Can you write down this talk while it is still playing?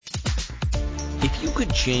If you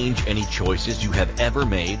could change any choices you have ever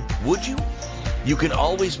made, would you? You can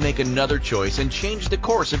always make another choice and change the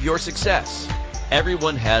course of your success.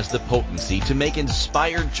 Everyone has the potency to make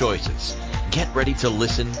inspired choices. Get ready to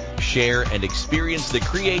listen, share, and experience the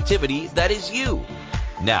creativity that is you.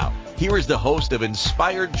 Now, here is the host of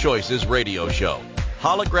Inspired Choices radio show,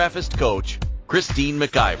 holographist coach, Christine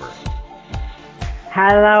McIver.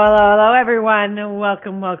 Hello, everyone.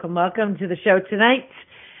 Welcome to the show tonight.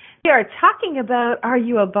 We are talking about, are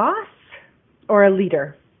you a boss or a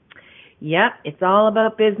leader? Yep, it's all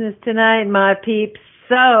about business tonight, my peeps.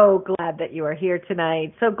 So glad that you are here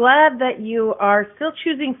tonight. So glad that you are still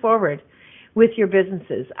choosing forward with your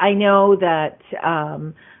businesses. I know that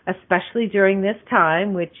especially during this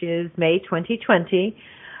time, which is May 2020,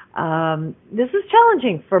 this is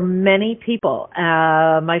challenging for many people,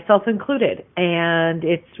 myself included, and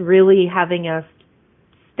it's really having us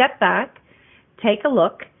step back, take a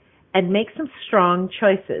look, and make some strong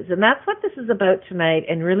choices. And that's what this is about tonight,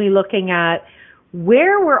 and really looking at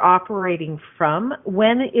where we're operating from.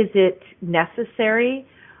 When is it necessary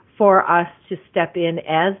for us to step in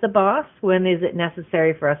as the boss? When is it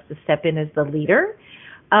necessary for us to step in as the leader?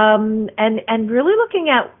 And really looking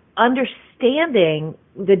at understanding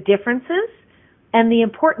the differences and the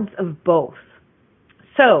importance of both.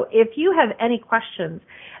 So if you have any questions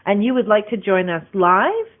and you would like to join us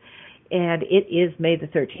live, and it is May the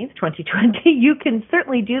 13th, 2020, you can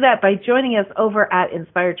certainly do that by joining us over at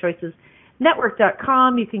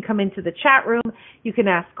InspiredChoicesNetwork.com. You can come into the chat room. You can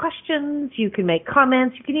ask questions. You can make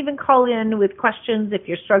comments. You can even call in with questions if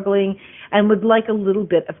you're struggling and would like a little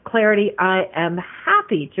bit of clarity. I am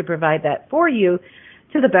happy to provide that for you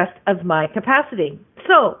to the best of my capacity.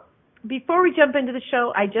 So before we jump into the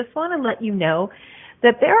show, I just want to let you know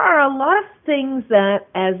that there are a lot of things that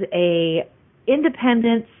as a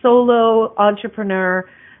independent solo entrepreneur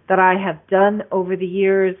that I have done over the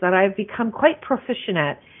years that I've become quite proficient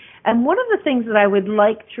at. And one of the things that I would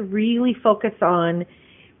like to really focus on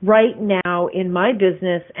right now in my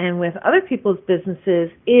business and with other people's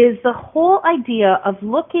businesses is the whole idea of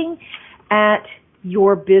looking at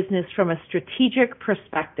your business from a strategic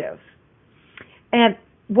perspective. And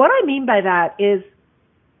what I mean by that is,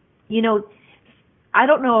 I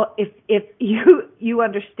don't know if you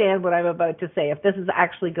understand what I'm about to say, if this is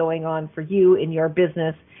actually going on for you in your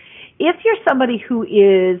business. If you're somebody who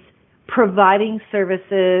is providing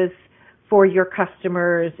services for your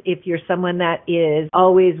customers, if you're someone that is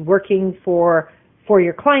always working for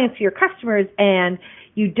your clients, your customers, and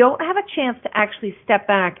you don't have a chance to actually step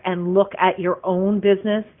back and look at your own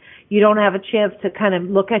business, you don't have a chance to kind of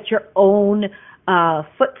look at your own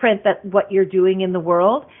footprint, that what you're doing in the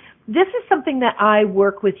world, this is something that I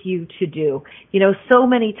work with you to do. So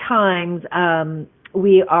many times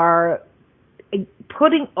we are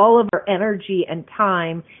putting all of our energy and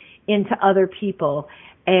time into other people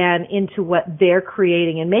and into what they're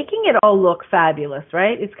creating and making it all look fabulous,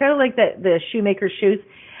 right? It's kind of like the shoemaker's shoes.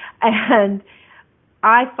 And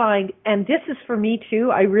I find, and this is for me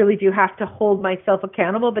too, I really do have to hold myself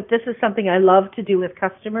accountable, but this is something I love to do with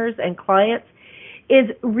customers and clients,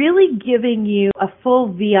 is really giving you a full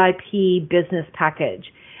VIP business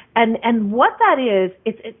package. And what that is,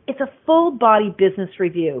 it's a full body business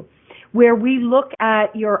review where we look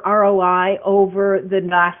at your ROI over the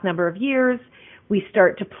last number of years. We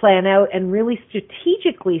start to plan out and really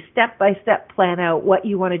strategically, step-by-step plan out what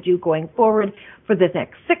you want to do going forward for the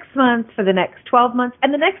next 6 months, for the next 12 months.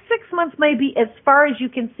 And the next 6 months may be as far as you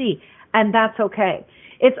can see, and that's okay.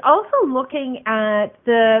 It's also looking at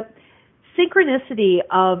the synchronicity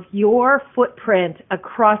of your footprint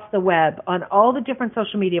across the web on all the different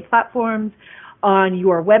social media platforms, on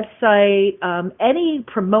your website, any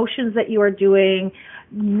promotions that you are doing,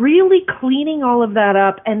 really cleaning all of that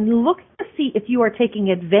up and looking to see if you are taking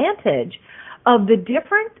advantage of the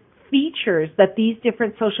different features that these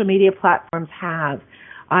different social media platforms have.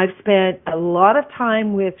 I've spent a lot of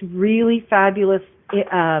time with really fabulous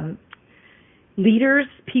leaders,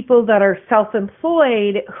 people that are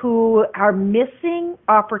self-employed who are missing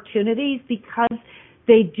opportunities because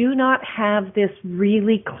they do not have this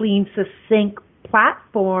really clean, succinct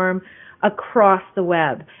platform across the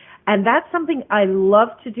web. And that's something I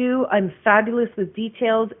love to do. I'm fabulous with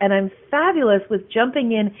details, and I'm fabulous with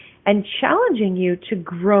jumping in and challenging you to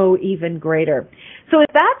grow even greater. So if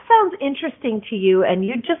that sounds interesting to you and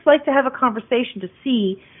you'd just like to have a conversation to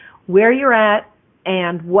see where you're at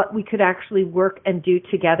and what we could actually work and do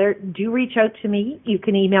together, do reach out to me. You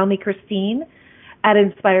can email me, Christine, at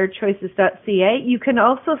inspiredchoices.ca. You can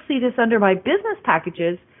also see this under my business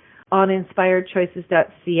packages on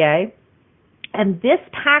inspiredchoices.ca. And this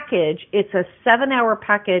package, it's a 7-hour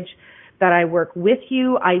package that I work with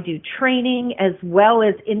you. I do training as well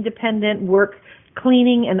as independent work,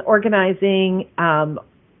 cleaning and organizing,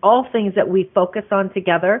 all things that we focus on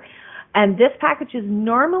together. And this package is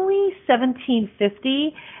normally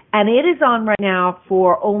 $1,750, and it is on right now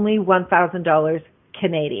for only $1,000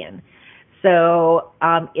 Canadian. So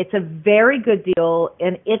it's a very good deal,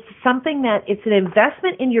 and it's something that it's an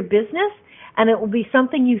investment in your business, and it will be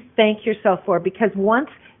something you thank yourself for, because once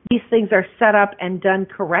these things are set up and done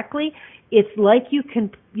correctly, it's like you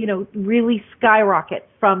can, really skyrocket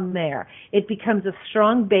from there. It becomes a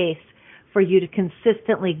strong base for you to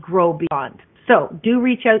consistently grow beyond. So do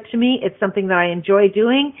reach out to me. It's something that I enjoy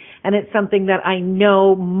doing, and it's something that I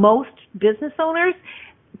know most business owners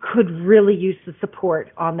could really use the support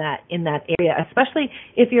on that in that area, especially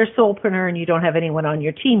if you're a solopreneur and you don't have anyone on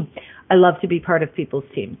your team. I love to be part of people's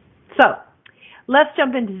teams. So let's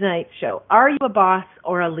jump into tonight's show. Are you a boss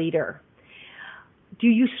or a leader? Do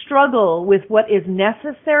you struggle with what is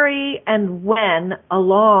necessary and when,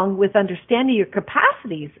 along with understanding your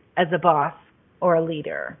capacities as a boss or a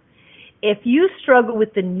leader? If you struggle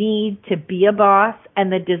with the need to be a boss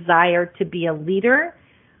and the desire to be a leader,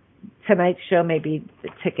 tonight's show may be the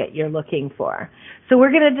ticket you're looking for. So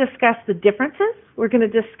we're going to discuss the differences. We're going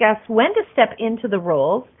to discuss when to step into the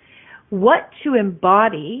roles, what to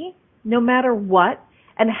embody no matter what,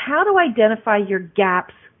 and how to identify your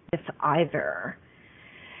gaps with either.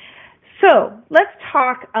 So let's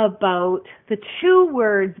talk about the two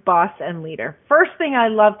words boss and leader. First thing I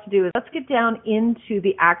love to do is let's get down into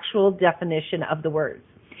the actual definition of the words.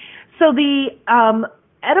 So the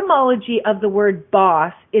etymology of the word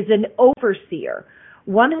boss is an overseer,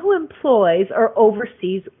 one who employs or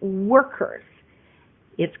oversees workers.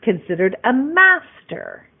 It's considered a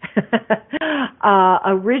master.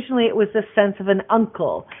 Originally it was the sense of an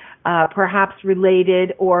uncle, perhaps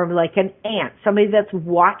related, or like an aunt, somebody that's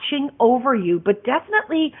watching over you, but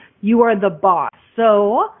definitely you are the boss.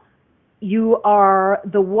 So you are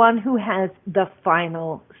the one who has the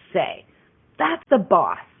final say. That's the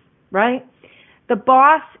boss, right? The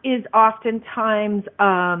boss is oftentimes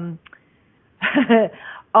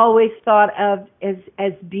always thought of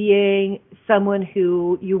as being someone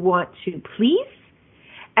who you want to please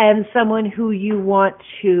and someone who you want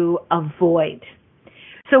to avoid.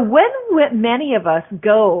 So when many of us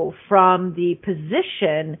go from the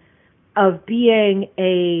position of being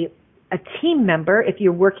a team member, if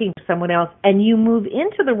you're working for someone else, and you move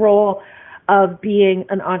into the role of being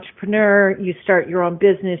an entrepreneur, you start your own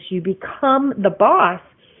business, you become the boss,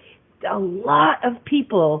 a lot of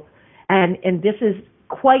people, and this is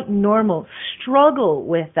quite normal, struggle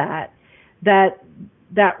with that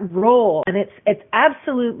role. And it's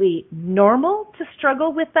absolutely normal to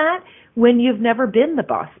struggle with that when you've never been the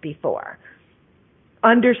boss before.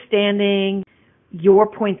 Understanding your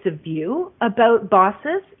points of view about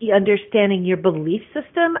bosses, understanding your belief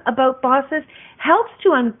system about bosses helps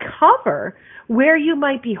to uncover where you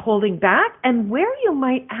might be holding back and where you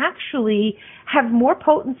might actually have more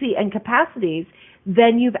potency and capacities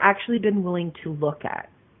than you've actually been willing to look at.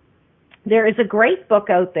 There is a great book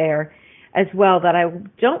out there as well that I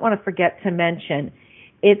don't want to forget to mention.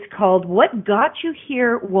 It's called What Got You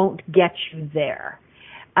Here Won't Get You There.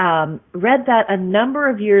 Read that a number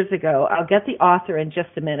of years ago. I'll get the author in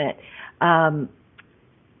just a minute. And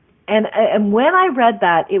when I read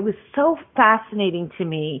that, it was so fascinating to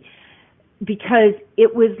me because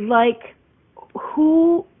it was like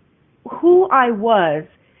who I was.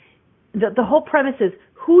 The whole premise is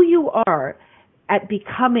who you are at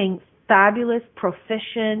becoming fabulous,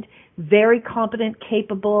 proficient, very competent,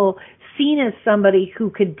 capable, seen as somebody who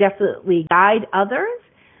could definitely guide others,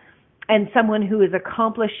 and someone who is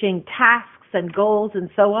accomplishing tasks and goals and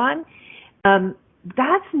so on.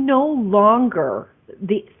 That's no longer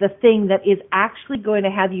the thing that is actually going to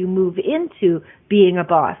have you move into being a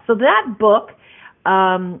boss. So that book,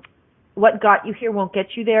 What Got You Here Won't Get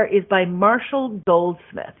You There, is by Marshall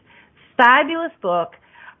Goldsmith. Fabulous book.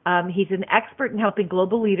 He's an expert in helping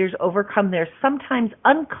global leaders overcome their sometimes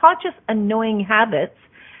unconscious, annoying habits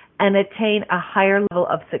and attain a higher level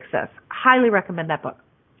of success. Highly recommend that book.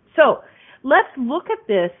 So let's look at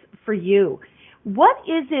this for you. What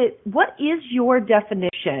is your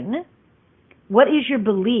definition? What is your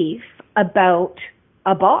belief about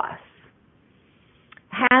a boss?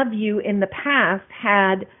 Have you in the past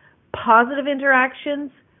had positive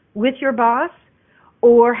interactions with your boss,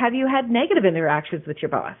 or have you had negative interactions with your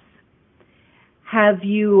boss? Have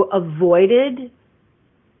you avoided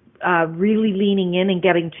really leaning in and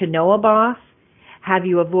getting to know a boss? Have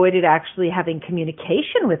you avoided actually having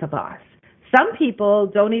communication with a boss? Some people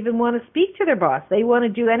don't even want to speak to their boss. They want to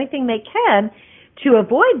do anything they can to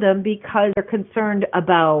avoid them because they're concerned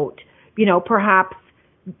about, perhaps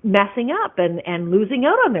messing up and losing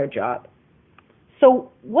out on their job.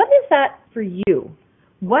 So what is that for you?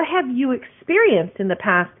 What have you experienced in the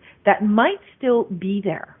past that might still be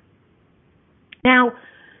there? Now,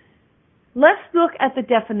 let's look at the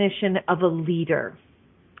definition of a leader.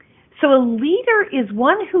 So a leader is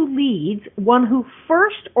one who leads, one who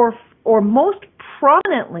first or most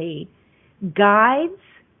prominently guides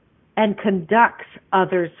and conducts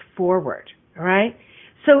others forward, all right?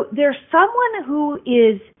 So there's someone who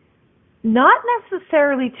is not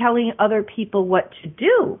necessarily telling other people what to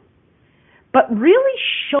do, but really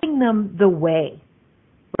showing them the way,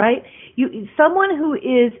 right? Someone who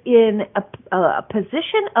is in a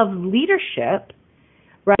position of leadership,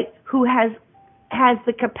 right, who has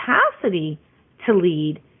the capacity to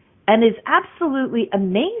lead and is absolutely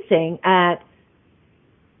amazing at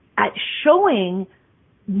showing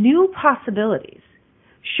new possibilities,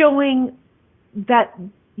 showing that,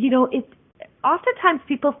 oftentimes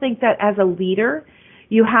people think that as a leader,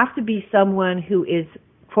 you have to be someone who is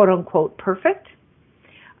quote unquote perfect.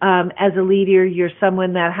 As a leader, you're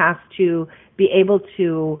someone that has to be able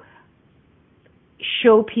to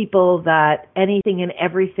show people that anything and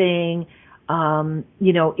everything,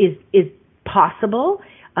 is possible.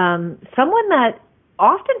 Someone that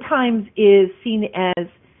oftentimes is seen as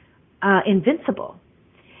invincible.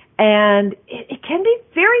 And it can be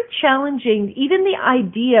very challenging, even the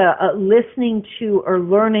idea of listening to or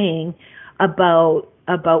learning about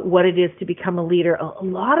what it is to become a leader. A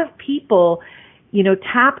lot of people,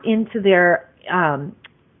 tap into their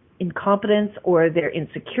incompetence or their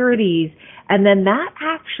insecurities, and then that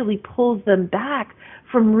actually pulls them back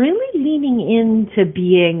from really leaning into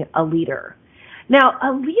being a leader. Now,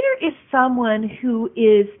 a leader is someone who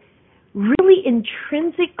is really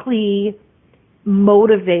intrinsically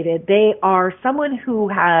motivated. They are someone who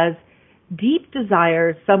has deep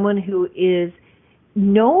desires, someone who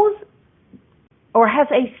knows or has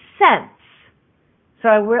a sense. So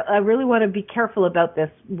I really want to be careful about this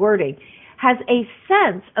wording. Has a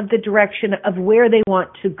sense of the direction of where they want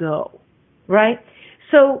to go, right?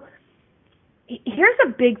 So here's a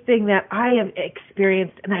big thing that I have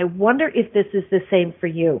experienced, and I wonder if this is the same for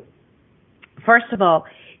you. First of all,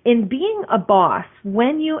 in being a boss,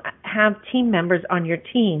 when you have team members on your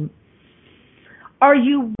team, are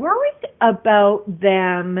you worried about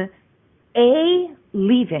them, A,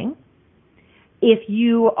 leaving, if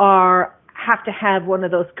you have to have one of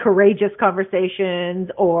those courageous conversations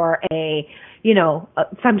or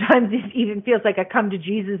sometimes it even feels like a come to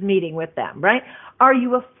Jesus meeting with them, right? Are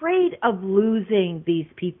you afraid of losing these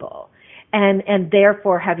people and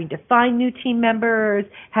therefore having to find new team members,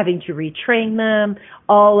 having to retrain them,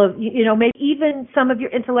 maybe even some of your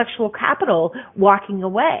intellectual capital walking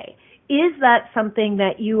away? Is that something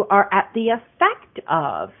that you are at the effect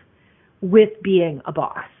of with being a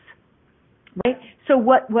boss? Right? So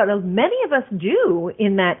what many of us do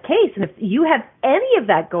in that case, and if you have any of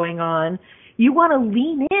that going on, you want to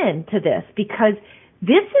lean into this because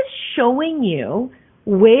this is showing you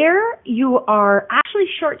where you are actually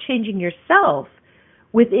shortchanging yourself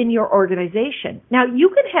within your organization. Now, you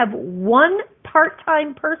could have one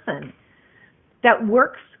part-time person that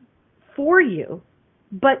works for you,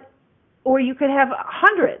 or you could have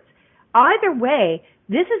hundreds. Either way,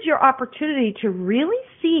 this is your opportunity to really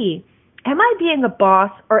see, am I being a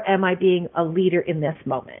boss or am I being a leader in this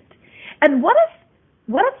moment? And what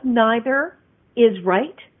if neither is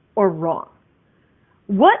right or wrong?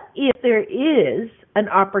 What if there is an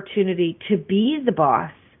opportunity to be the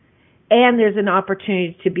boss and there's an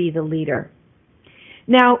opportunity to be the leader?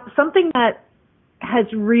 Now, something that has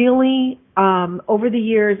really, over the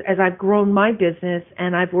years as I've grown my business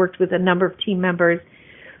and I've worked with a number of team members,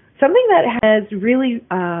 something that has really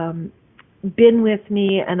been with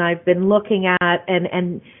me and I've been looking at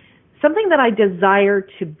and something that I desire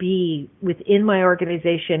to be within my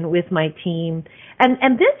organization with my team.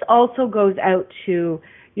 And this also goes out to,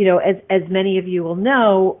 as many of you will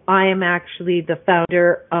know, I am actually the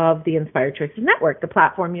founder of the Inspired Choices Network, the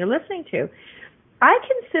platform you're listening to. I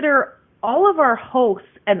consider all of our hosts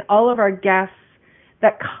and all of our guests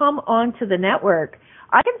that come onto the network,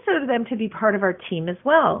 I consider them to be part of our team as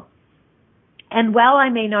well. And while I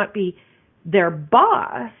may not be their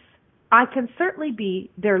boss, I can certainly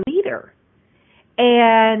be their leader.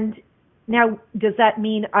 And now, does that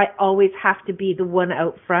mean I always have to be the one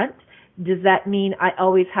out front? Does that mean I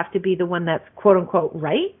always have to be the one that's quote unquote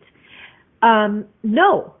right?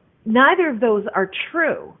 No, neither of those are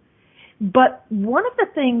true. But one of the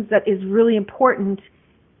things that is really important,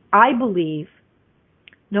 I believe,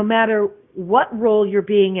 no matter what role you're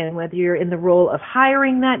being in, whether you're in the role of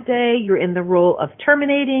hiring that day, you're in the role of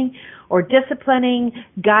terminating or disciplining,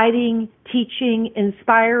 guiding, teaching,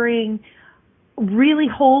 inspiring, really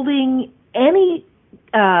holding any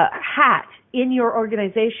hat in your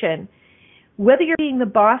organization, whether you're being the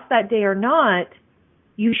boss that day or not,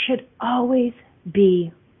 you should always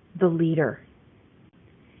be the leader.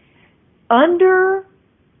 Underneath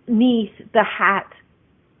the hat,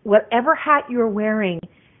 whatever hat you're wearing,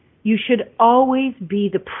 you should always be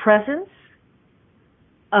the presence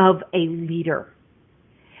of a leader.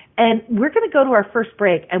 And we're going to go to our first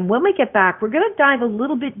break, and when we get back, we're going to dive a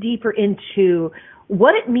little bit deeper into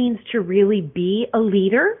what it means to really be a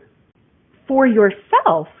leader for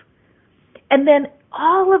yourself, and then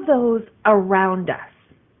all of those around us.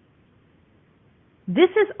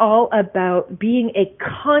 This is all about being a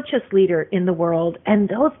conscious leader in the world, and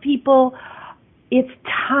those people, it's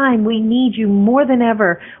time. We need you more than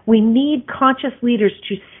ever. We need conscious leaders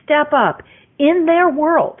to step up in their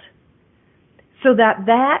world so that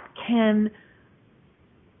that can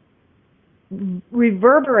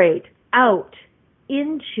reverberate out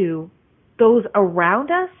into those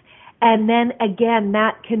around us, and then again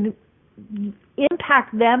that can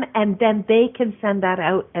impact them, and then they can send that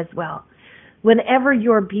out as well. Whenever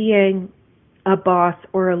you're being a boss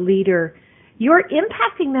or a leader, you're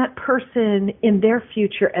impacting that person in their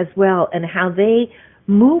future as well, and how they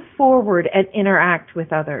move forward and interact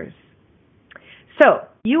with others. So,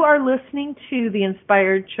 you are listening to the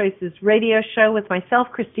Inspired Choices radio show with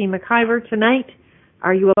myself, Christine McIver. Tonight,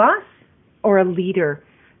 are you a boss or a leader?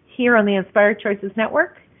 Here on the Inspired Choices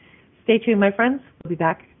Network. Stay tuned, my friends. We'll be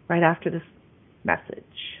back right after this message.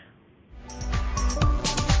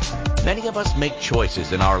 Many of us make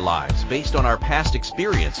choices in our lives based on our past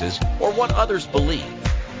experiences or what others believe.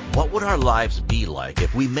 What would our lives be like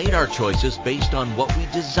if we made our choices based on what we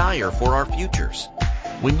desire for our futures?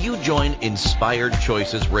 When you join Inspired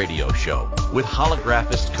Choices radio show with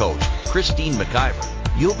holographist coach Christine McIver,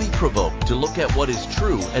 you'll be provoked to look at what is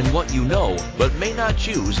true and what you know but may not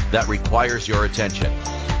choose that requires your attention.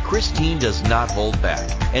 Christine does not hold back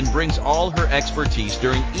and brings all her expertise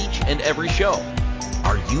during each and every show.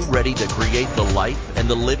 Are you ready to create the life and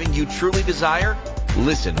the living you truly desire?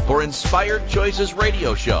 Listen for Inspired Choices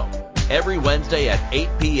radio show every Wednesday at 8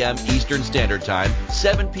 p.m. Eastern Standard Time,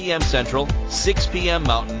 7 p.m. Central, 6 p.m.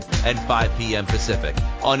 Mountain, and 5 p.m. Pacific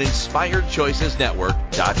on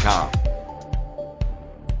InspiredChoicesNetwork.com.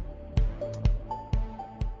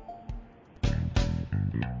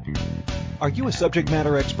 Are you a subject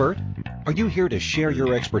matter expert? Are you here to share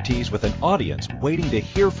your expertise with an audience waiting to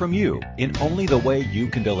hear from you in only the way you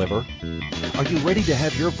can deliver? Are you ready to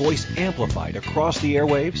have your voice amplified across the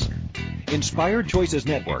airwaves? Inspired Choices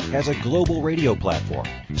Network has a global radio platform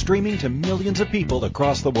streaming to millions of people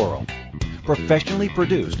across the world. Professionally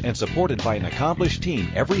produced and supported by an accomplished team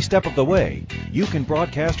every step of the way, you can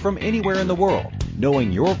broadcast from anywhere in the world,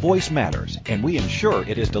 knowing your voice matters, and we ensure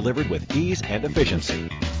it is delivered with ease and efficiency.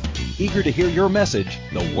 Eager to hear your message,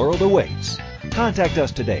 the world awaits. Contact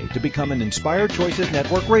us today to become an Inspired Choices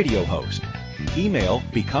Network radio host. Email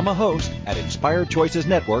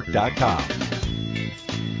becomeahost@inspiredchoicesnetwork.com.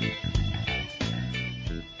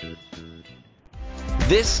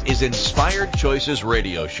 This is Inspired Choices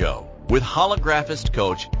Radio Show with holographist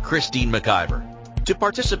coach Christine McIver. To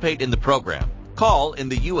participate in the program, call in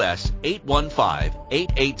the U.S.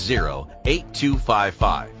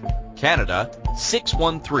 815-880-8255, Canada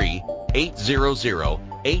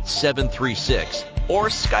 613-800-8736, or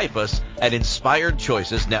Skype us at Inspired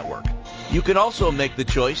Choices Network. You can also make the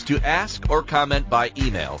choice to ask or comment by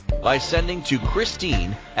email by sending to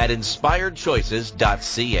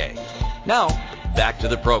Christine@inspiredchoices.ca. Now, back to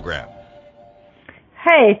the program.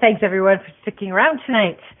 Hey, thanks everyone for sticking around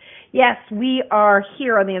tonight. Yes, we are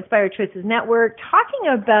here on the Inspired Choices Network talking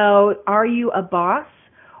about, are you a boss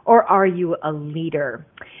or are you a leader?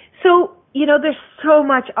 So, there's so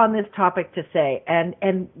much on this topic to say,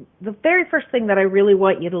 and the very first thing that I really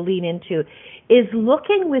want you to lean into is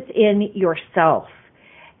looking within yourself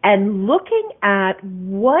and looking at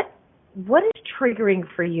what is triggering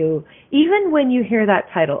for you, even when you hear that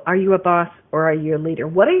title, are you a boss or are you a leader?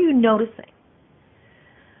 What are you noticing?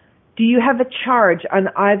 Do you have a charge on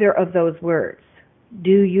either of those words?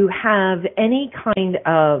 Do you have any kind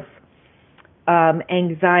of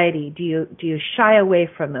anxiety? Do you shy away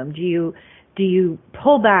from them? Do you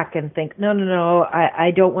pull back and think, no,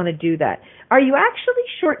 I don't want to do that? Are you actually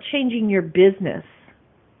shortchanging your business?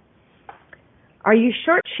 Are you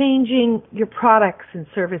shortchanging your products and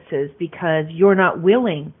services because you're not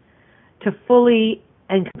willing to fully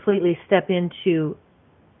and completely step into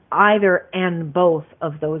either and both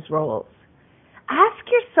of those roles? ask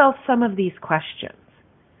yourself some of these questions.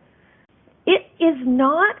 It is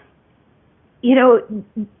not, you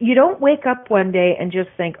don't wake up one day and just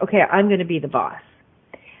think, okay, I'm going to be the boss.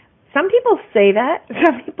 Some people say that.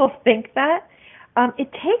 Some people think that.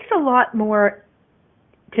 It takes a lot more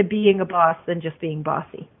to being a boss than just being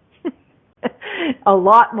bossy. A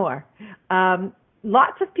lot more.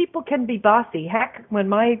 Lots of people can be bossy. Heck, when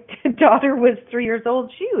my daughter was 3 years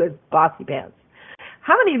old, she was bossy pants.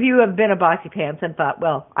 How many of you have been a bossy pants and thought,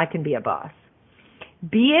 well, I can be a boss?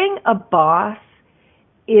 Being a boss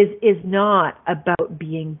is not about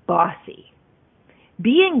being bossy.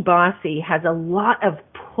 Being bossy has a lot of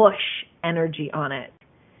push energy on it.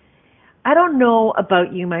 I don't know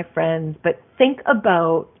about you, my friends, but think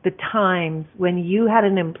about the times when you had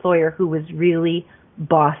an employer who was really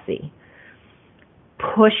bossy,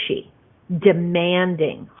 pushy,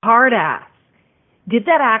 demanding, hard ass. Did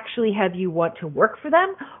that actually have you want to work for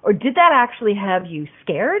them, or did that actually have you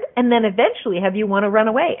scared and then eventually have you want to run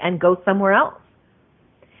away and go somewhere else?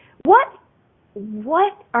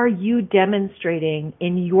 What are you demonstrating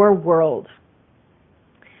in your world?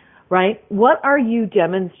 Right? What are you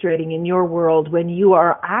demonstrating in your world when you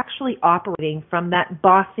are actually operating from that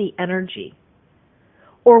bossy energy?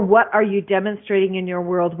 Or what are you demonstrating in your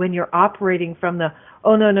world when you're operating from the,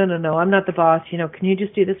 oh, no, I'm not the boss, can you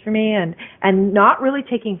just do this for me? And not really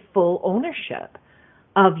taking full ownership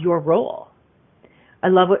of your role. I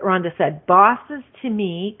love what Rhonda said. Bosses, to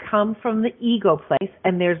me, come from the ego place,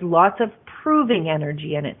 and there's lots of proving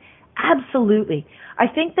energy in it. Absolutely. I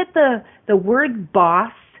think that the word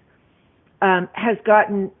boss has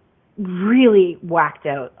gotten really whacked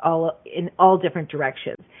out in all different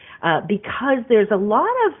directions because there's a lot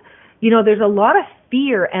of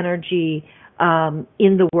fear energy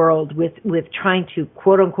in the world with trying to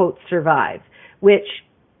quote unquote survive, which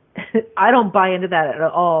I don't buy into that at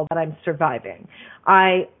all. That I'm surviving.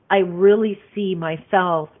 I really see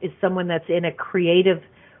myself as someone that's in a creative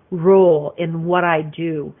role in what I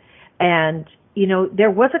do, and there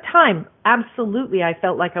was a time, absolutely, I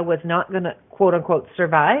felt like I was not going to, quote unquote,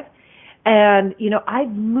 survive. And,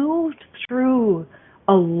 I've moved through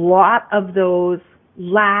a lot of those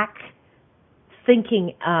lack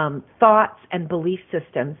thinking thoughts and belief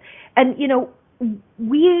systems. And,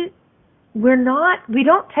 we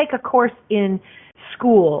don't take a course in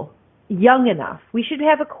school young enough. We should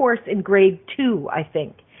have a course in grade 2, I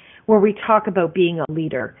think, where we talk about being a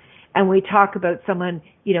leader. And we talk about someone,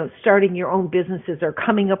 starting your own businesses or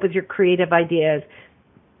coming up with your creative ideas.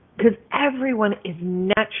 Because everyone is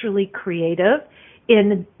naturally creative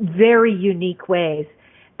in very unique ways.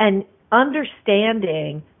 And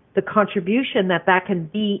understanding the contribution that can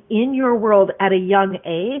be in your world at a young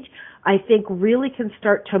age, I think really can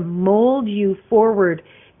start to mold you forward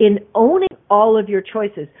in owning all of your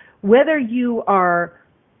choices. Whether you are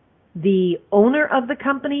the owner of the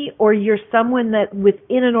company or you're someone that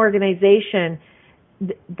within an organization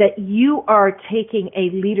that you are taking a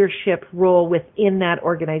leadership role within that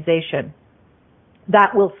organization,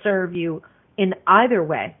 that will serve you in either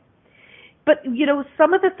way. But,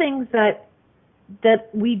 some of the things that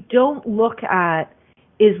we don't look at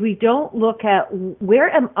is we don't look at where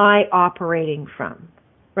am I operating from,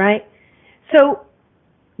 right? So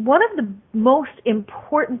one of the most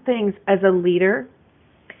important things as a leader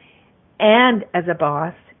and as a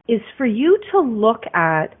boss is for you to look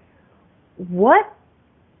at what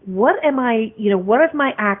am I, what are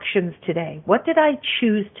my actions today? What did I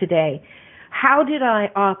choose today? How did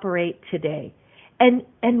I operate today? And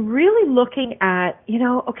really looking at,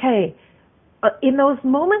 okay, in those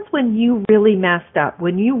moments when you really messed up,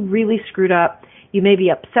 when you really screwed up, you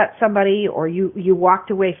maybe upset somebody or you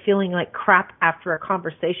walked away feeling like crap after a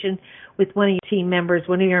conversation with one of your team members,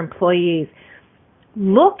 one of your employees,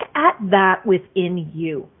 look at that within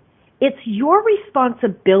you. It's your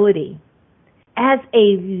responsibility as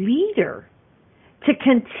a leader to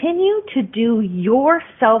continue to do your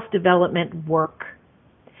self-development work.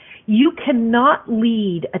 You cannot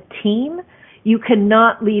lead a team. You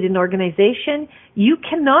cannot lead an organization. You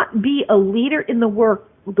cannot be a leader in the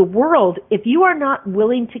world if you are not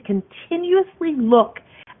willing to continuously look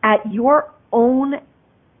at your own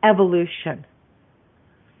evolution.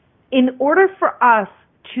 In order for us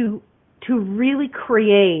to really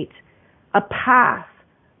create a path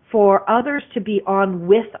for others to be on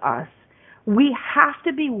with us, we have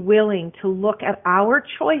to be willing to look at our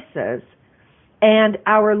choices and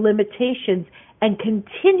our limitations and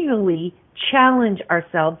continually challenge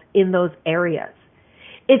ourselves in those areas.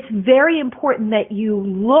 It's very important that you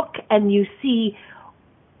look and you see,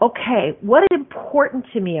 okay, what is important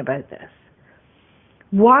to me about this?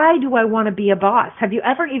 Why do I want to be a boss? Have you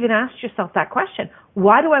ever even asked yourself that question?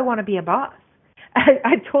 Why do I want to be a boss?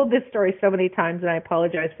 I've told this story so many times, and I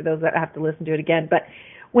apologize for those that have to listen to it again. But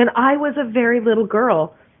when I was a very little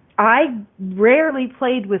girl, I rarely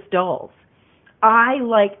played with dolls. I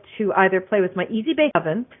liked to either play with my Easy Bake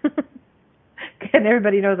Oven, and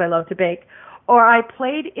everybody knows I love to bake, or I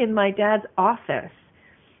played in my dad's office.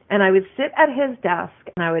 And I would sit at his desk,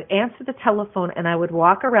 and I would answer the telephone, and I would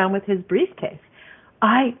walk around with his briefcase.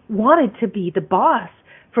 I wanted to be the boss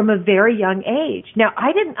from a very young age. Now,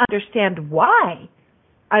 I didn't understand why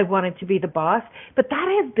I wanted to be the boss, but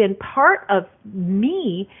that has been part of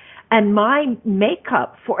me and my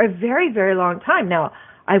makeup for a very, very long time. Now,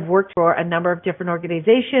 I've worked for a number of different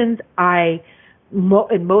organizations. In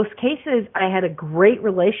most cases, I had a great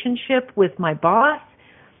relationship with my boss.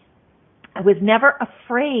 I was never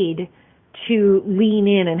afraid to lean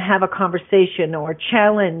in and have a conversation or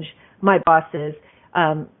challenge my bosses.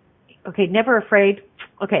 Never afraid.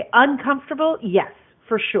 Okay, uncomfortable? Yes,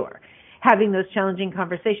 for sure. Having those challenging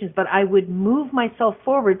conversations, but I would move myself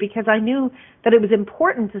forward because I knew that it was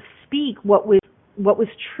important to speak what was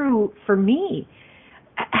true for me.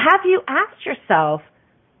 Have you asked yourself,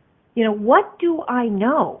 what do I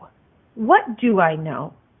know? What do I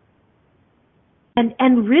know?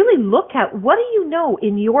 And really look at what do you know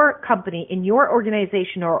in your company, in your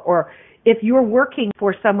organization, or if you're working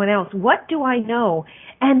for someone else, what do I know?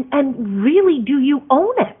 And really, do you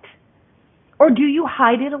own it? Or do you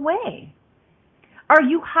hide it away? Are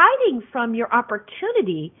you hiding from your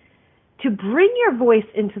opportunity to bring your voice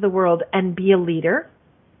into the world and be a leader?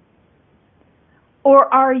 Or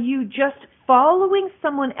are you just following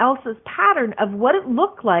someone else's pattern of what it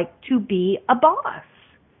looked like to be a boss?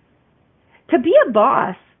 To be a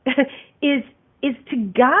boss is to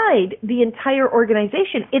guide the entire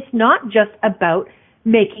organization. It's not just about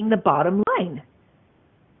making the bottom line.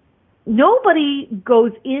 Nobody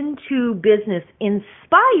goes into business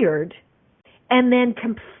inspired and then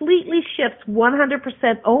completely shifts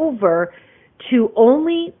 100% over to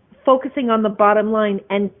only focusing on the bottom line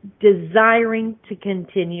and desiring to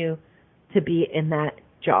continue to be in that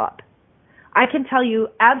job. I can tell you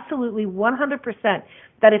absolutely 100%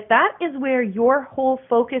 that if that is where your whole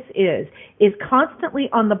focus is constantly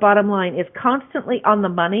on the bottom line, is constantly on the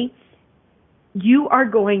money, you are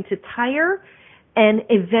going to tire and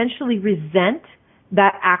eventually resent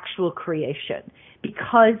that actual creation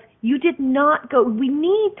because you did not go. We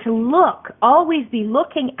need to always be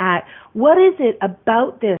looking at what is it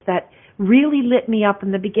about this that really lit me up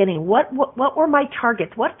in the beginning? What were my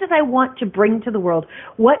targets? What did I want to bring to the world?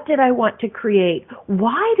 What did I want to create?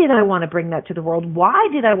 Why did I want to bring that to the world? Why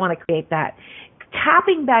did I want to create that?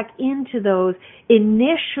 Tapping back into those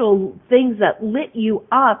initial things that lit you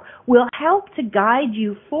up will help to guide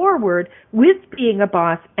you forward with being a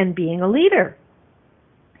boss and being a leader.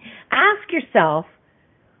 Ask yourself,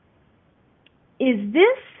 is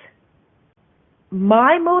this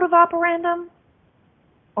my mode of operandum?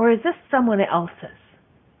 Or is this someone else's?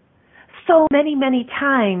 So many, many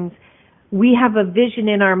times we have a vision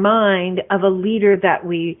in our mind of a leader that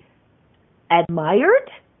we admired,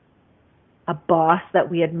 a boss that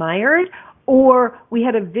we admired, or we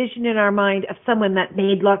had a vision in our mind of someone that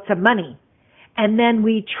made lots of money. And then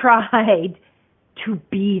we tried to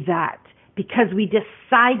be that because we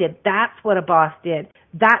decided that's what a boss did.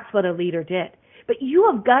 That's what a leader did. But you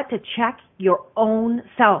have got to check your own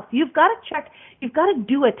self. You've got to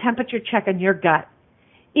do a temperature check on your gut.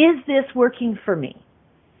 Is this working for me?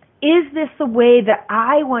 Is this the way that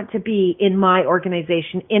I want to be in my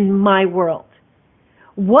organization, in my world?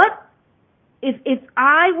 What if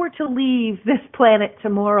I were to leave this planet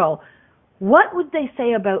tomorrow, what would they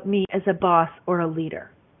say about me as a boss or a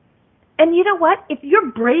leader? And you know what? If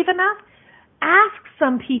you're brave enough, ask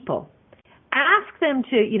some people. Ask them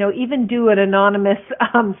to, even do an anonymous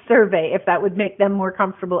survey if that would make them more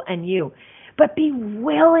comfortable and you. But be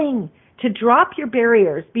willing to drop your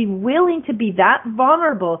barriers. Be willing to be that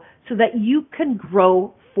vulnerable so that you can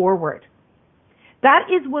grow forward. That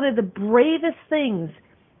is one of the bravest things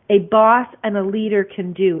a boss and a leader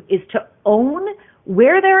can do, is to own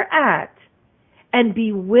where they're at and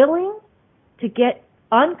be willing to get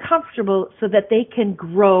uncomfortable so that they can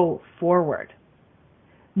grow forward.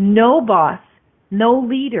 No boss, no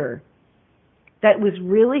leader that was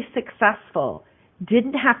really successful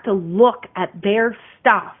didn't have to look at their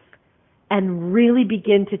stuff and really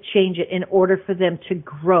begin to change it in order for them to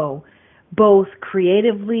grow, both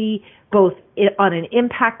creatively, both on an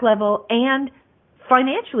impact level, and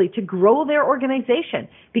financially to grow their organization.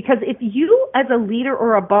 Because if you as a leader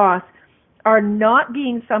or a boss are not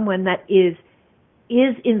being someone that is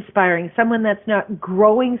is inspiring, someone that's not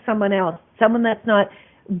growing someone else, someone that's not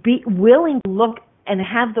willing to look and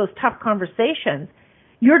have those tough conversations,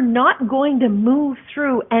 you're not going to move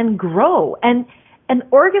through and grow. And an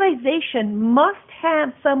organization must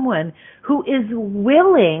have someone who is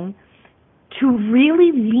willing to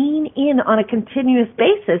really lean in on a continuous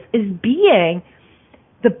basis is being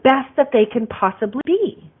the best that they can possibly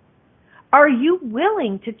be. Are you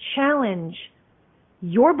willing to challenge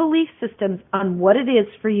your belief systems on what it is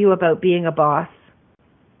for you about being a boss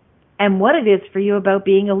and what it is for you about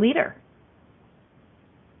being a leader?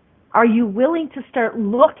 Are you willing to start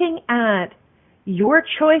looking at your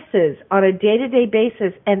choices on a day-to-day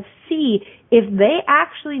basis and see if they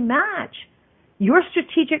actually match your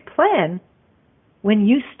strategic plan when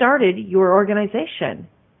you started your organization,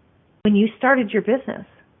 when you started your business?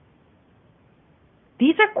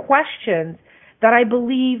 These are questions that I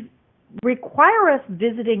believe require us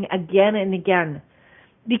visiting again and again,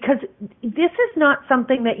 because this is not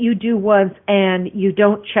something that you do once and you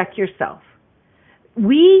don't check yourself.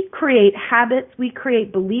 We create habits, we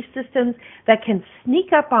create belief systems that can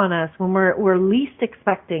sneak up on us when we're least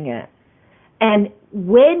expecting it. And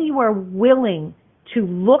when you are willing to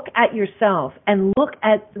look at yourself and look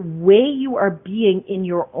at the way you are being in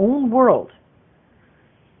your own world,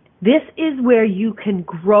 this is where you can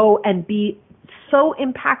grow and be so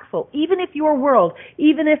impactful. Even if your world,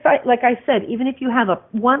 even if, like I said, even if you have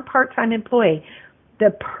one part-time employee,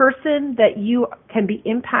 the person that you can be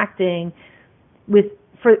impacting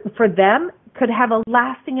for them could have a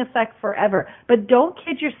lasting effect forever. But don't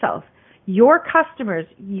kid yourself. Your customers,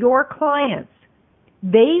 your clients,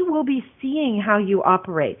 they will be seeing how you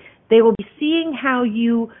operate. They will be seeing how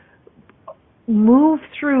you move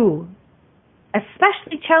through,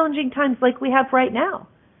 especially challenging times like we have right now.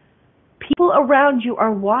 People around you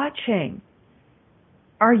are watching.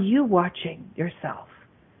 Are you watching yourself?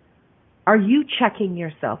 Are you checking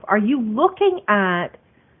yourself? Are you looking at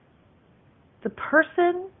the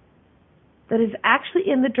person that is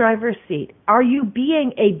actually in the driver's seat? Are you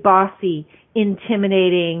being a bossy,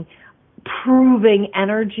 intimidating, proving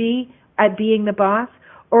energy at being the boss?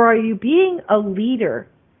 Or are you being a leader,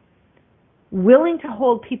 willing to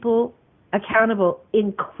hold people accountable,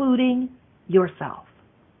 including yourself?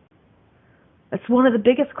 That's one of the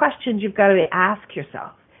biggest questions you've got to ask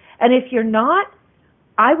yourself. And if you're not,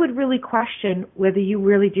 I would really question whether you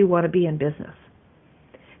really do want to be in business.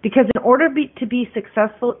 Because in order to be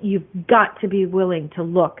successful, you've got to be willing to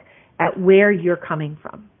look at where you're coming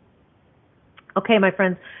from. Okay, my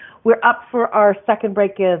friends, we're up for our second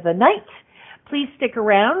break of the night. Please stick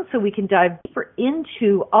around so we can dive deeper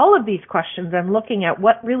into all of these questions and looking at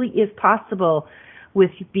what really is possible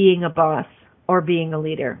with being a boss or being a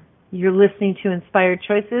leader. You're listening to Inspired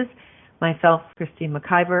Choices, myself, Christine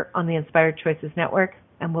McIver, on the Inspired Choices Network,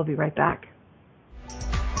 and we'll be right back.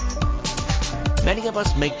 Many of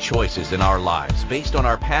us make choices in our lives based on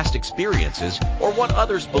our past experiences or what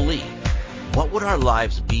others believe. What would our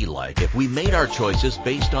lives be like if we made our choices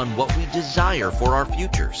based on what we desire for our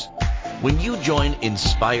futures? When you join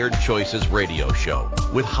Inspired Choices Radio Show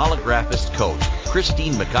with holographist coach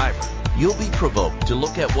Christine McIver, you'll be provoked to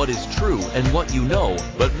look at what is true and what you know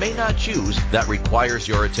but may not choose that requires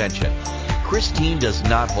your attention. Christine does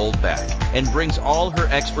not hold back and brings all her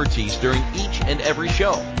expertise during each and every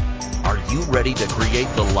show. Are you ready to create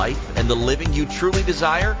the life and the living you truly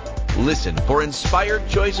desire? Listen for Inspired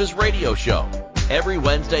Choices Radio Show every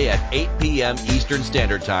Wednesday at 8 p.m. Eastern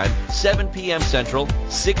Standard Time, 7 p.m. Central,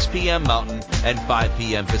 6 p.m. Mountain, and 5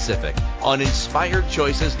 p.m. Pacific on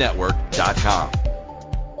InspiredChoicesNetwork.com.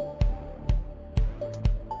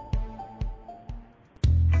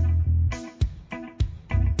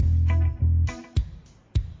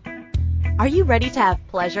 Are you ready to have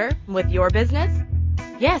pleasure with your business?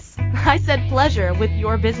 Yes, I said pleasure with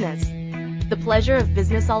your business. The Pleasure of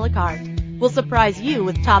Business a la carte will surprise you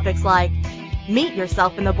with topics like meet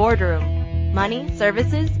yourself in the boardroom, money,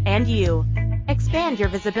 services, and you. Expand your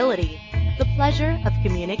visibility. The pleasure of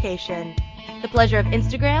communication. The pleasure of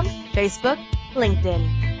Instagram, Facebook,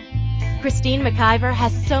 LinkedIn. Christine McIver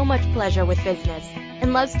has so much pleasure with business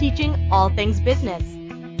and loves teaching all things business.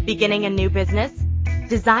 Beginning a new business?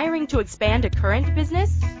 Desiring to expand a current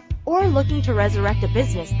business? Or looking to resurrect a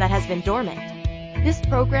business that has been dormant? This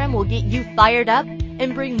program will get you fired up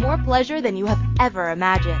and bring more pleasure than you have ever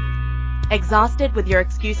imagined. Exhausted with your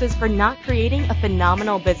excuses for not creating a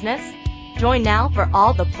phenomenal business? Join now for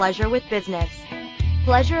all the pleasure with business.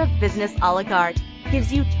 Pleasure of Business a la carte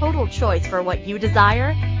gives you total choice for what you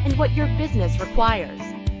desire and what your business requires.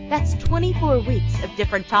 That's 24 weeks of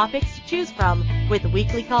different topics to choose from with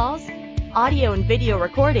weekly calls, audio and video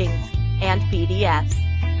recordings, and PDFs.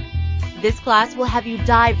 This class will have you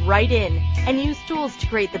dive right in and use tools to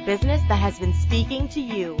create the business that has been speaking to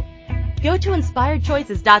you. Go to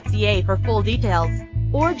inspiredchoices.ca for full details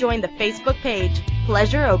or join the Facebook page,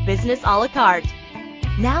 Pleasure au Business a la carte.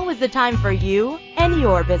 Now is the time for you and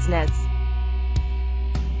your business.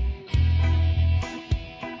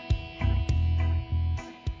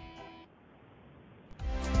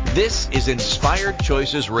 This is Inspired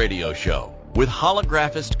Choices Radio Show with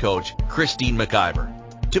holographist coach Christine McIver.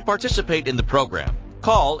 To participate in the program,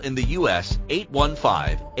 call in the U.S.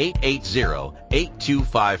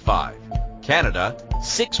 815-880-8255, Canada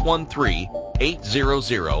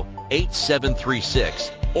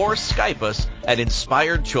 613-800-8736, or Skype us at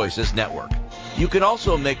Inspired Choices Network. You can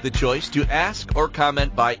also make the choice to ask or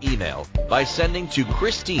comment by email by sending to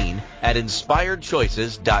Christine at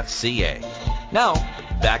inspiredchoices.ca. Now,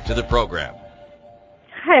 back to the program.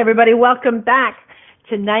 Hi, everybody. Welcome back.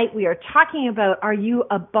 Tonight we are talking about, are you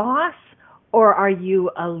a boss or are you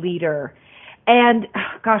a leader? And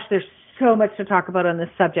gosh, there's so much to talk about on this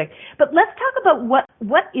subject. But let's talk about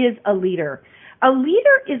what is a leader. A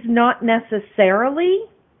leader is not necessarily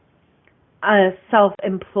a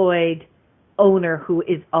self-employed owner who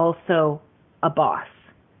is also a boss.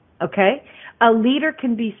 Okay? A leader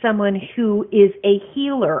can be someone who is a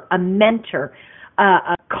healer, a mentor,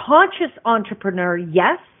 a conscious entrepreneur,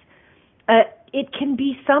 yes. It can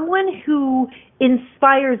be someone who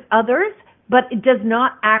inspires others, but it does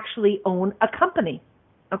not actually own a company.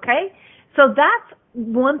 Okay? So that's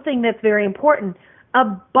one thing that's very important. A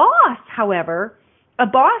boss, however, a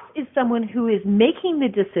boss is someone who is making the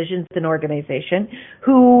decisions in an organization,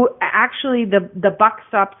 who actually the buck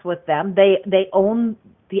stops with them. They own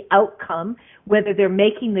the outcome, whether they're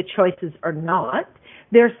making the choices or not.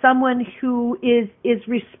 There's someone who is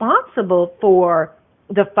responsible for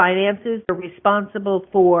the finances, they're responsible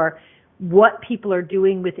for what people are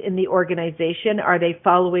doing within the organization. Are they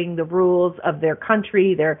following the rules of their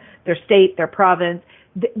country, their state, their province?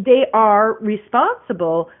 They are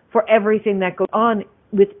responsible for everything that goes on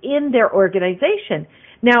within their organization.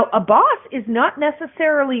 Now, a boss is not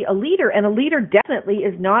necessarily a leader, and a leader definitely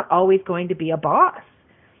is not always going to be a boss,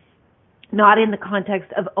 not in the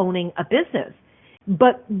context of owning a business.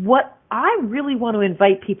 But what I really want to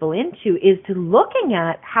invite people into is to looking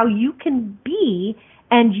at how you can be,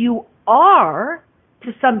 and you are,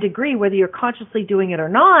 to some degree, whether you're consciously doing it or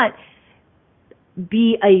not,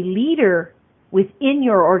 be a leader within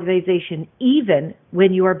your organization, even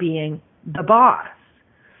when you are being the boss.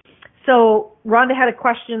 So Rhonda had a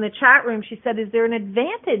question in the chat room. She said, is there an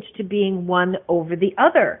advantage to being one over the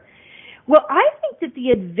other? Well, I think that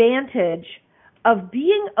the advantage of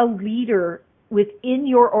being a leader within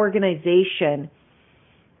your organization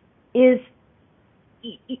is,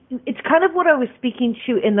 it's kind of what I was speaking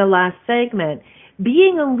to in the last segment.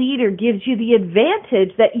 Being a leader gives you the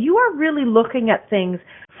advantage that you are really looking at things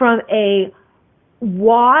from a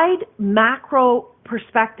wide macro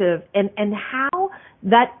perspective and how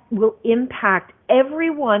that will impact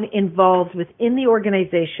everyone involved within the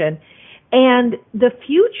organization and the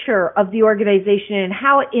future of the organization and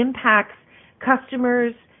how it impacts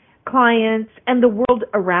customers, clients, and the world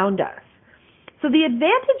around us. So the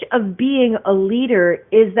advantage of being a leader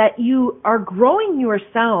is that you are growing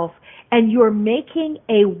yourself and you're making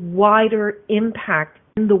a wider impact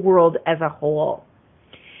in the world as a whole.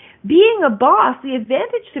 Being a boss, the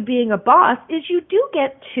advantage to being a boss is you do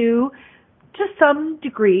get to some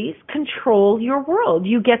degrees, control your world.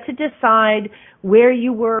 You get to decide where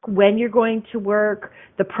you work, when you're going to work,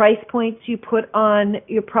 the price points you put on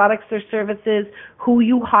your products or services, who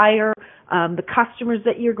you hire, the customers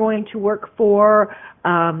that you're going to work for,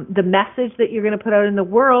 the message that you're going to put out in the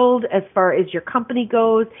world as far as your company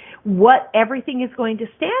goes. What everything is going to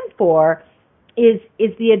stand for is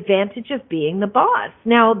the advantage of being the boss.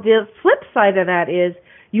 Now, the flip side of that is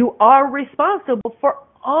you are responsible for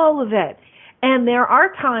all of it. And there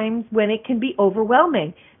are times when it can be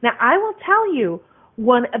overwhelming. Now, I will tell you,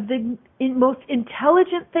 one of the most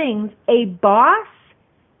intelligent things a boss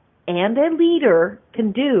and a leader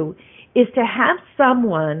can do is to have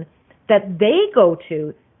someone that they go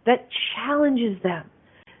to that challenges them.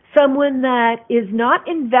 Someone that is not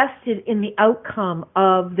invested in the outcome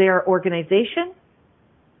of their organization.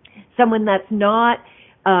 Someone that's not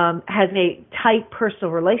has a tight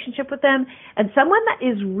personal relationship with them, and someone that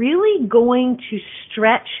is really going to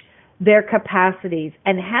stretch their capacities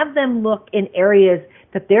and have them look in areas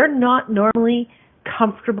that they're not normally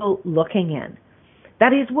comfortable looking in.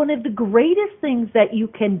 That is one of the greatest things that you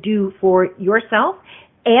can do for yourself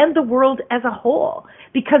and the world as a whole.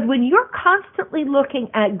 Because when you're constantly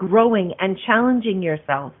looking at growing and challenging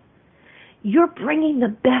yourself, you're bringing the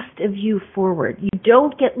best of you forward. You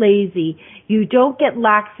don't get lazy. You don't get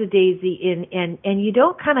lackadaisy and you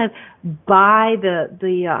don't kind of buy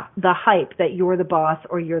the hype that you're the boss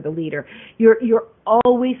or you're the leader. You're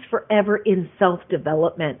always forever in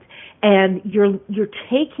self-development, and you're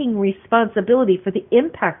taking responsibility for the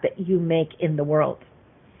impact that you make in the world.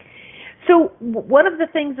 So one of the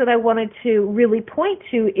things that I wanted to really point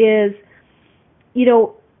to is,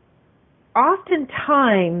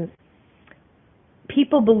 oftentimes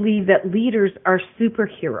people believe that leaders are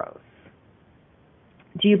superheroes.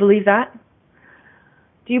 Do you believe that?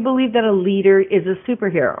 Do you believe that a leader is a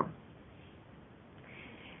superhero?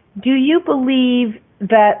 Do you believe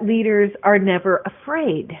that leaders are never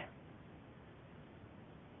afraid?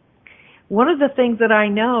 One of the things that I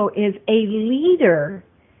know is a leader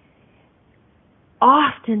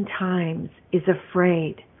oftentimes is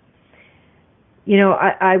afraid.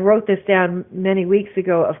 I wrote this down many weeks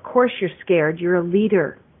ago. Of course you're scared. You're a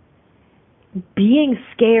leader. Being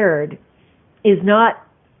scared it's not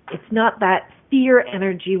that fear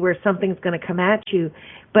energy where something's going to come at you,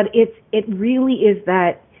 but it really is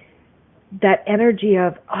that energy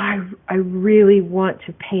of, I really want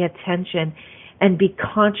to pay attention and be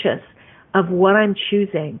conscious of what I'm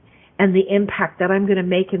choosing and the impact that I'm going to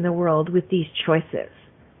make in the world with these choices,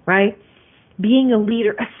 right? Being a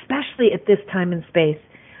leader, especially at this time and space,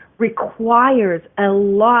 requires a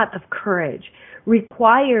lot of courage,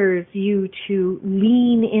 requires you to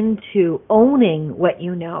lean into owning what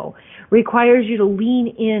you know, requires you to lean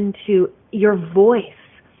into your voice,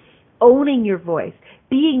 owning your voice,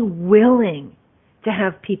 being willing to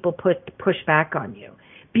have people push back on you,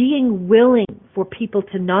 being willing for people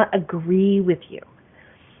to not agree with you.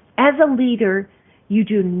 As a leader, you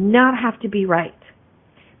do not have to be right,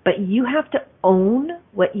 but you have to own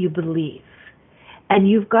what you believe. And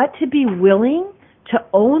you've got to be willing to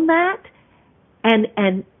own that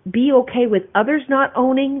and be okay with others not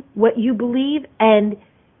owning what you believe and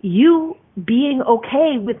you being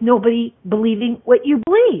okay with nobody believing what you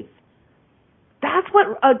believe. That's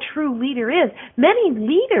what a true leader is. Many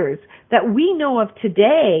leaders that we know of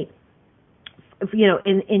today,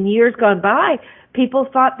 in years gone by, people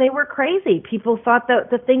thought they were crazy. People thought that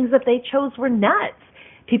the things that they chose were nuts.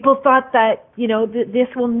 People thought that, this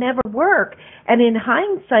will never work. And in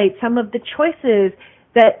hindsight, some of the choices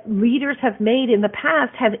that leaders have made in the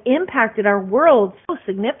past have impacted our world so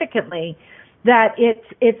significantly that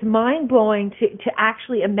it's mind-blowing to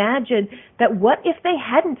actually imagine that what if they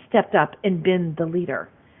hadn't stepped up and been the leader?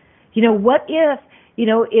 What if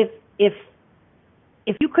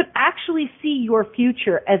you could actually see your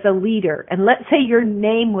future as a leader, and let's say your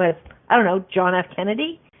name was, John F.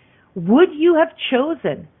 Kennedy, would you have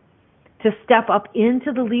chosen to step up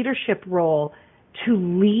into the leadership role to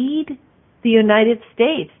lead the United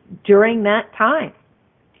States during that time?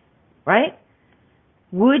 Right?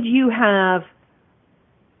 Would you have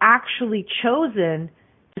actually chosen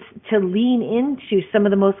to lean into some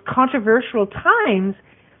of the most controversial times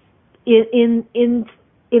in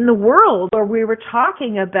the world, where we were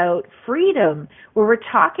talking about freedom, where we're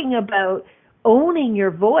talking about owning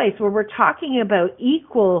your voice, where we're talking about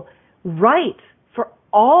equal rights for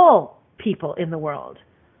all people in the world?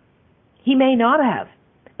 He may not have.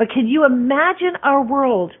 But can you imagine our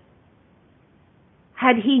world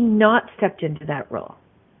had he not stepped into that role?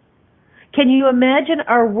 Can you imagine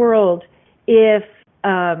our world if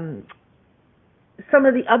some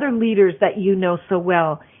of the other leaders that you know so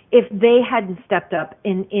well, if they hadn't stepped up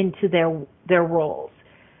into their roles?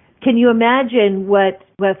 Can you imagine what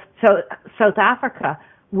South Africa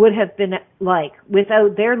would have been like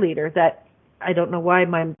without their leader? That, I don't know why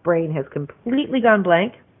my brain has completely gone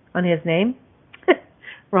blank on his name.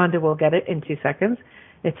 Rhonda will get it in 2 seconds.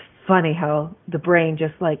 It's funny how the brain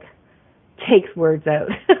just takes words out.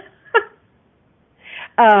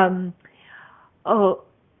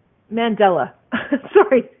 Mandela.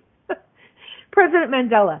 Sorry. President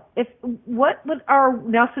Mandela.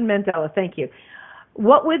 Nelson Mandela, thank you.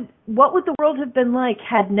 What would the world have been like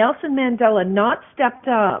had Nelson Mandela not stepped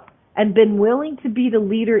up and been willing to be the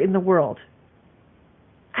leader in the world?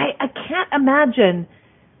 I can't imagine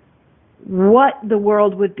what the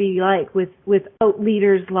world would be like without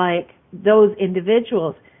leaders like those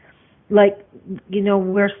individuals.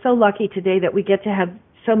 We're so lucky today that we get to have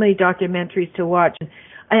so many documentaries to watch.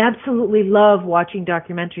 I absolutely love watching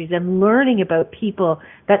documentaries and learning about people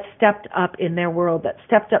that stepped up in their world, that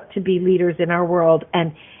stepped up to be leaders in our world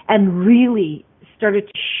and really started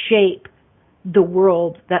to shape the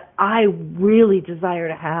world that I really desire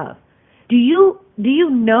to have. Do you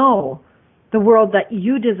know the world that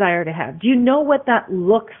you desire to have? Do you know what that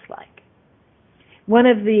looks like? One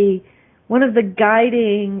of the one of the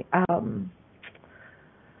guiding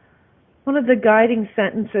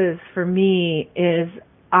sentences for me is,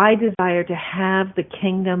 I desire to have the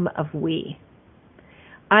kingdom of we.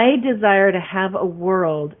 I desire to have a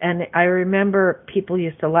world, and I remember people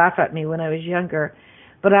used to laugh at me when I was younger,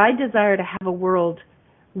 but I desire to have a world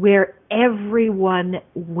where everyone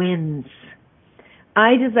wins.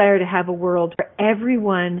 I desire to have a world where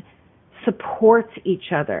everyone supports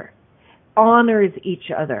each other, honors each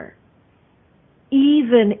other,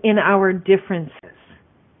 even in our differences.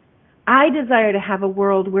 I desire to have a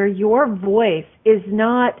world where your voice is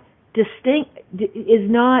not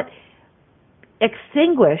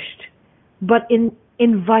extinguished, but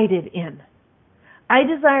invited in. I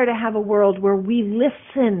desire to have a world where we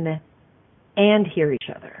listen and hear each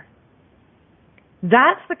other.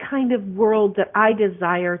 That's the kind of world that I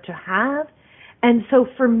desire to have. And so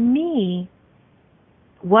for me,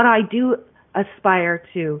 what I do aspire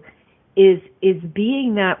to is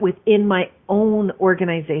being that within my own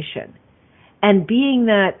organization and being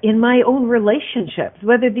that in my own relationships,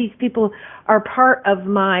 whether these people are part of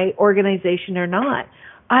my organization or not.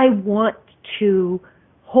 I want to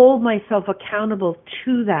hold myself accountable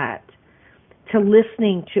to that, to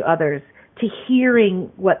listening to others, to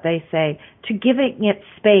hearing what they say, to giving it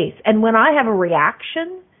space. And when I have a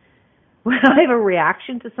reaction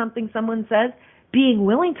to something someone says, being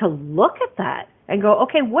willing to look at that and go,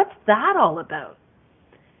 okay, what's that all about?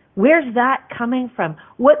 Where's that coming from?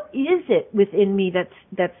 What is it within me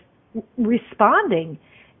that's responding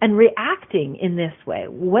and reacting in this way?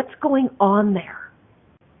 What's going on there?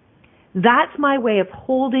 That's my way of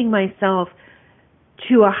holding myself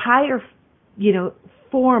to a higher,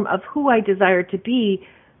 form of who I desire to be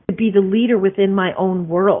the leader within my own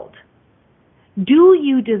world. Do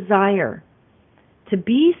you desire to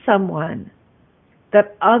be someone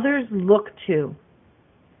that others look to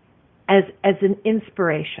as an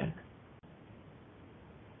inspiration?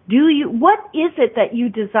 What is it that you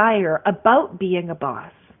desire about being a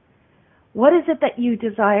boss? What is it that you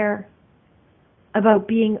desire about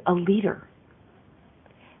being a leader?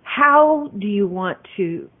 How do you want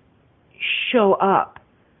to show up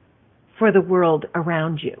for the world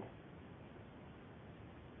around you?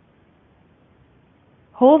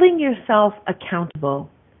 Holding yourself accountable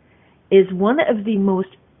is one of the most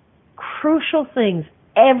crucial things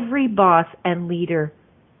every boss and leader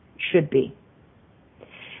should be.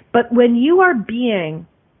 But when you are being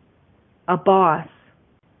a boss,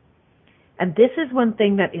 and this is one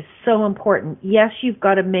thing that is so important, yes, you've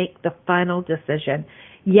got to make the final decision.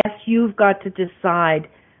 Yes, you've got to decide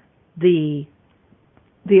the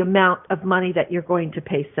amount of money that you're going to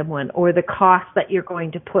pay someone or the cost that you're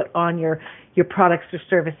going to put on your products or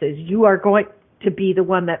services. You are going to be the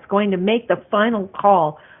one that's going to make the final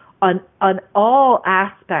call on all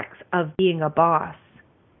aspects of being a boss.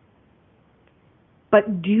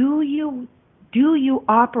 But do you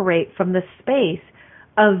operate from the space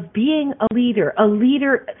of being a leader,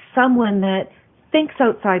 someone that thinks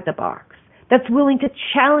outside the box, that's willing to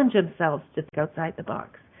challenge themselves to think outside the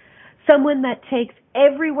box, someone that takes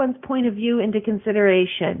everyone's point of view into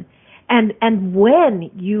consideration, and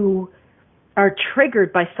when you are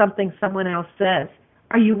triggered by something someone else says,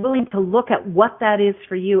 are you willing to look at what that is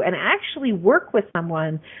for you and actually work with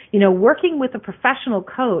someone, working with a professional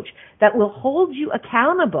coach that will hold you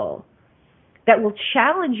accountable, that will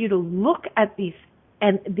challenge you to look at these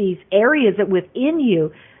areas that within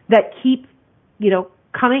you that keep,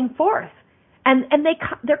 coming forth. And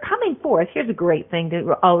they're coming forth. Here's a great thing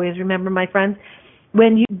to always remember, my friends.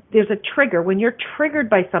 There's a trigger, when you're triggered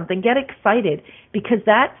by something, get excited, because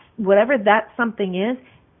that's, whatever that something is,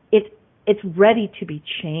 it's ready to be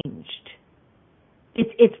changed.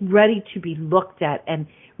 It's ready to be looked at and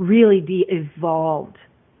really be evolved.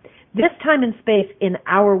 This time and space in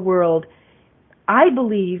our world, I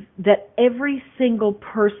believe that every single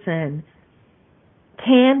person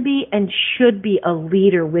can be and should be a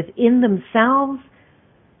leader within themselves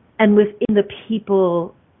and within the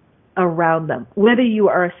people around them. Whether you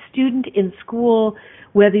are a student in school,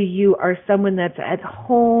 whether you are someone that's at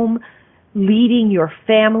home leading your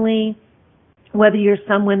family, whether you're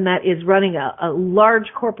someone that is running a large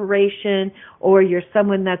corporation, or you're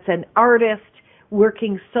someone that's an artist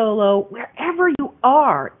working solo, wherever you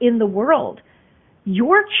are in the world,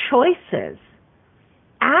 your choices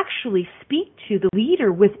actually speak to the leader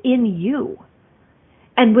within you.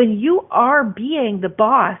 And when you are being the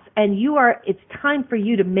boss and it's time for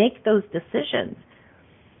you to make those decisions,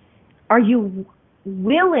 are you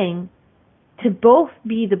willing to both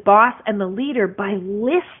be the boss and the leader by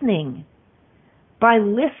listening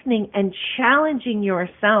and challenging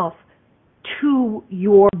yourself to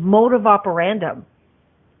your modus operandum.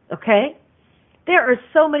 Okay? There are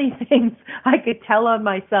so many things I could tell on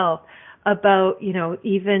myself about,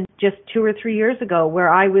 even just 2 or 3 years ago where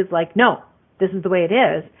I was like, no, this is the way it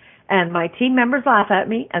is. And my team members laugh at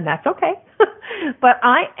me, and that's okay. But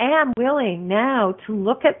I am willing now to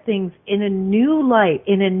look at things in a new light,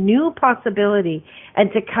 in a new possibility,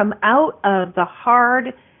 and to come out of the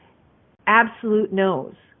hard, absolute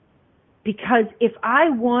no's. Because if I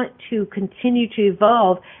want to continue to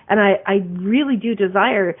evolve, and I really do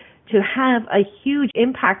desire to have a huge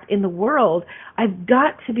impact in the world, I've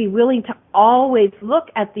got to be willing to always look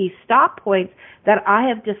at these stop points that I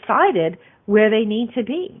have decided where they need to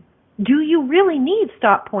be. Do you really need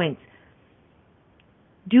stop points?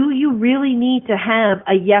 Do you really need to have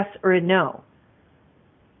a yes or a no?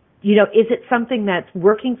 Is it something that's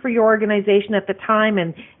working for your organization at the time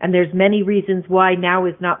and there's many reasons why now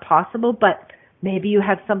is not possible, but maybe you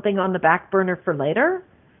have something on the back burner for later?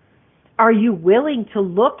 Are you willing to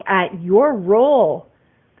look at your role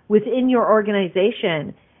within your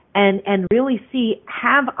organization and really see,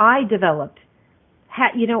 have I developed?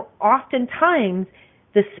 Oftentimes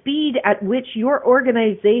the speed at which your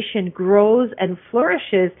organization grows and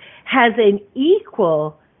flourishes has an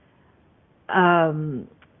equal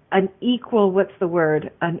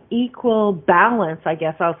balance, I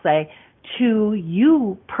guess I'll say, to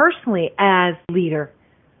you personally as leader.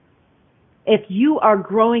 If you are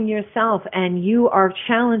growing yourself and you are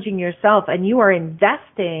challenging yourself and you are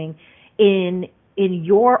investing in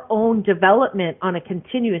your own development on a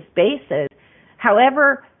continuous basis,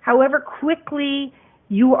 however quickly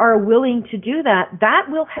you are willing to do that, that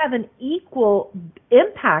will have an equal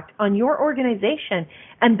impact on your organization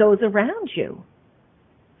and those around you.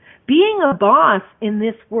 Being a boss in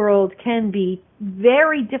this world can be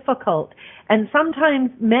very difficult, and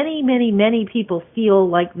sometimes many, many, many people feel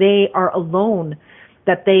like they are alone,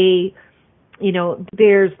 that there's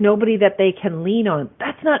nobody that they can lean on.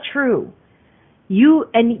 That's not true. You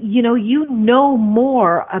know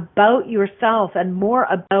more about yourself and more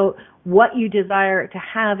about what you desire to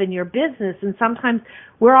have in your business, and sometimes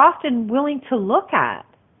we're often willing to look at.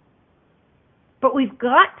 But we've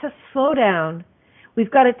got to slow down. We've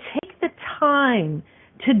got to take the time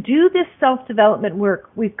to do this self-development work.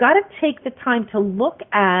 We've got to take the time to look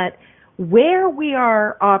at where we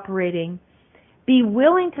are operating, be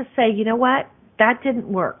willing to say, you know what, that didn't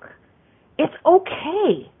work. It's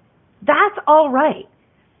okay. That's all right.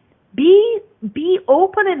 Be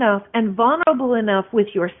open enough and vulnerable enough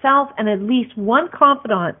with yourself and at least one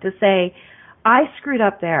confidant to say, I screwed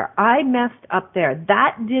up there. I messed up there.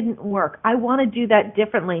 That didn't work. I want to do that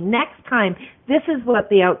differently. Next time, this is what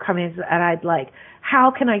the outcome is that I'd like.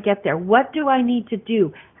 How can I get there? What do I need to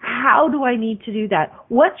do? How do I need to do that?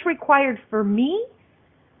 What's required for me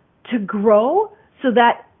to grow so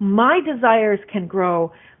that my desires can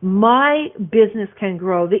grow, my business can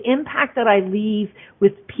grow, the impact that I leave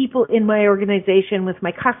with people in my organization, with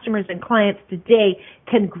my customers and clients today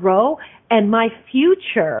can grow, and my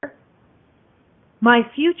future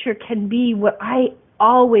can be what I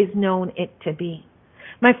always known it to be.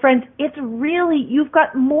 My friends, it's really, you've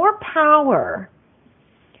got more power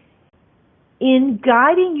in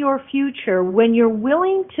guiding your future when you're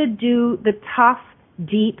willing to do the tough,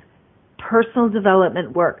 deep, personal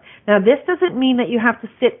development work. Now, this doesn't mean that you have to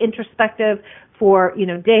sit introspective for,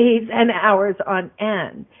 days and hours on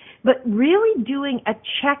end, but really doing a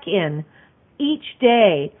check-in each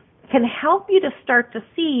day can help you to start to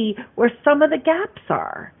see where some of the gaps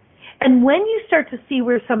are. And when you start to see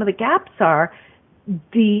where some of the gaps are,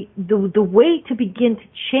 the way to begin to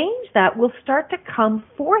change that will start to come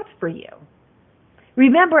forth for you.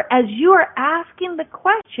 Remember, as you are asking the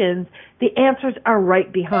questions, the answers are right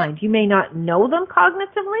behind. You may not know them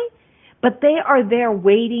cognitively, but they are there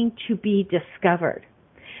waiting to be discovered.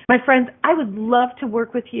 My friends, I would love to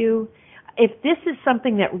work with you. If this is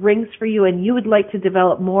something that rings for you and you would like to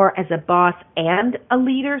develop more as a boss and a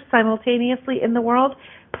leader simultaneously in the world,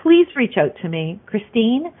 please reach out to me,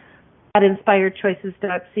 Christine at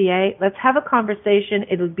inspiredchoices.ca. Let's have a conversation.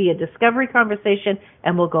 It'll be a discovery conversation,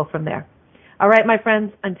 and we'll go from there. All right, my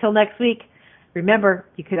friends, until next week, remember,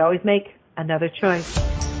 you could always make another choice.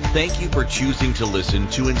 Thank you for choosing to listen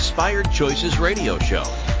to Inspired Choices Radio Show.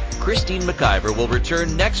 Christine McIver will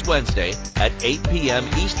return next Wednesday at 8 p.m.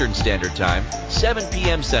 Eastern Standard Time, 7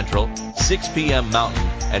 p.m. Central, 6 p.m. Mountain,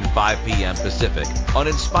 and 5 p.m. Pacific on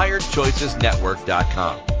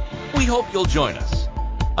InspiredChoicesNetwork.com. We hope you'll join us.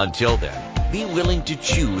 Until then, be willing to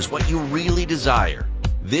choose what you really desire.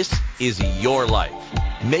 This is your life,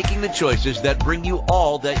 making the choices that bring you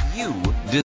all that you desire.